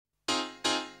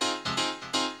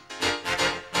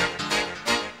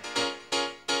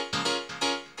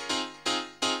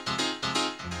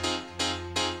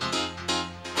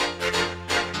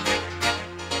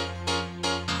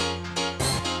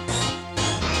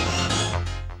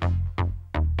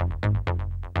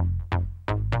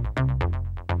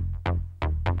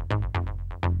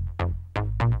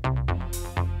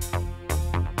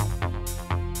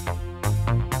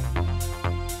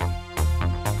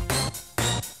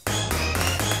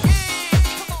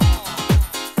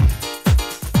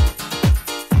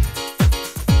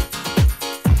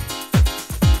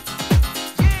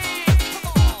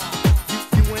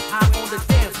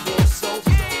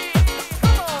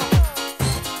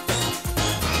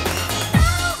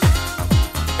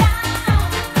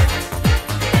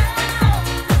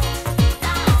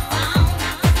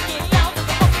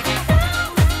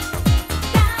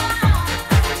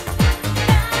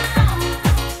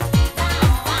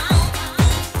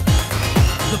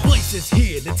place is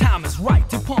here, the time is right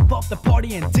to pump up the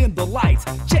party and dim the lights.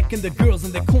 Checking the girls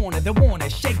in the corner, they wanna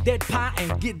shake that pie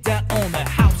and get down on the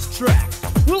house track.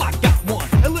 Well, I got one,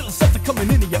 a little something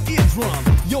coming into your eardrum.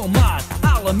 You're mine,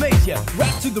 I'll amaze ya.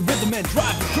 Rap to the rhythm and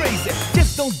drive you crazy.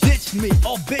 Just don't ditch me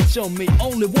or bitch on me,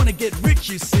 only wanna get rich,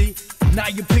 you see. Now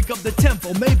you pick up the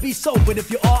tempo, maybe so, but if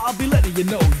you are, I'll be letting you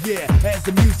know, yeah. As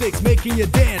the music's making you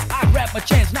dance, I grab my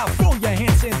chance, now throw your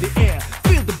hands in the air.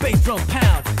 Feel the bass drum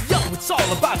pound, yo, it's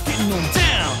all about getting on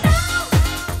down.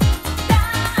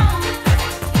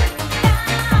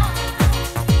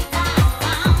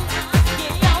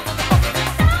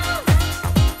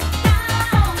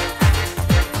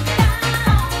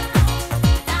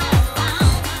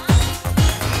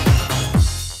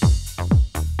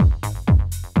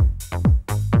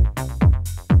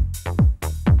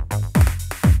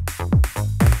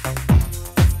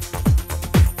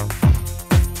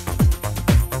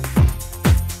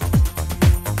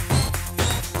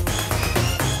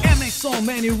 So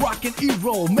many rockin'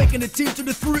 E-roll, making a team to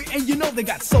the 3, and you know they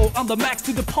got soul. I'm the max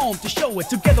to the poem to show it.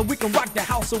 Together we can rock the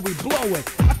house so we blow it.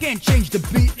 I can't change the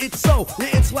beat, it's so,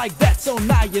 yeah, it's like that, so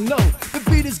now you know. The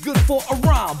beat is good for a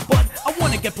rhyme, but I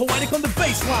wanna get poetic on the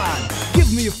bass line.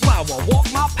 Give me a flower, walk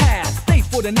my path, stay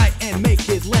for the night and make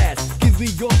it last. Give me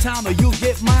your time or you'll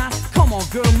get mine. Come on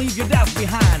girl, leave your doubts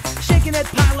behind. Shaking that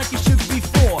pie like it should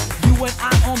before. You and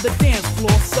I on the dance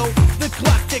floor, so the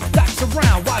clock tick-tocks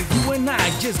around while you and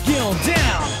I just get on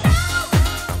down.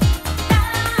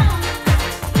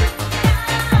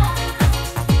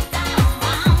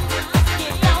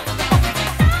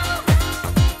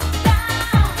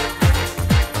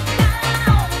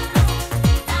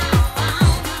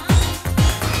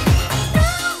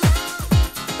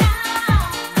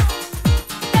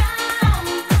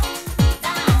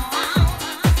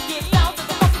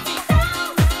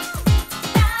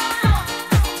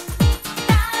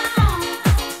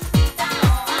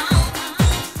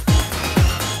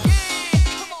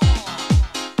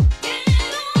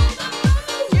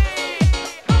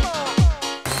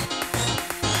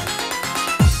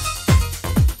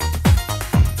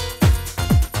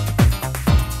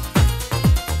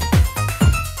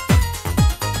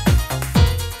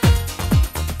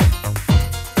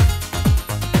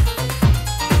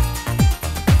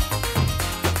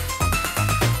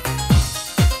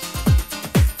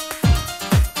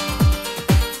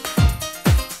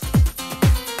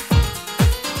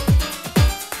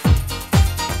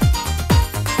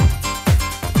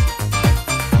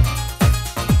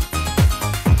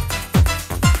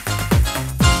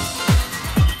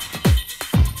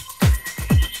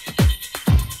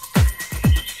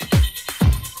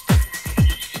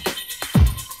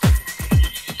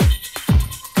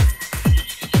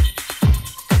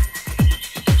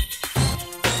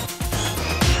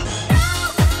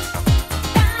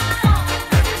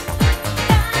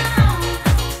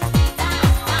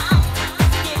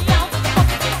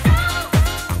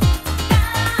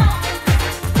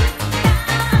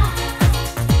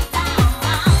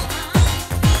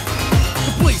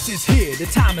 The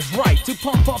time is right to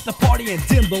pump up the party and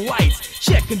dim the lights.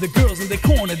 Checking the girls in the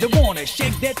corner, they wanna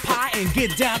shake that pie and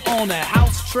get down on the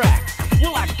house track.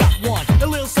 Well, I got one, a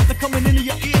little something coming into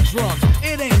your eardrums.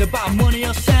 It ain't about money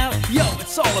or sound, yo,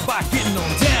 it's all about getting on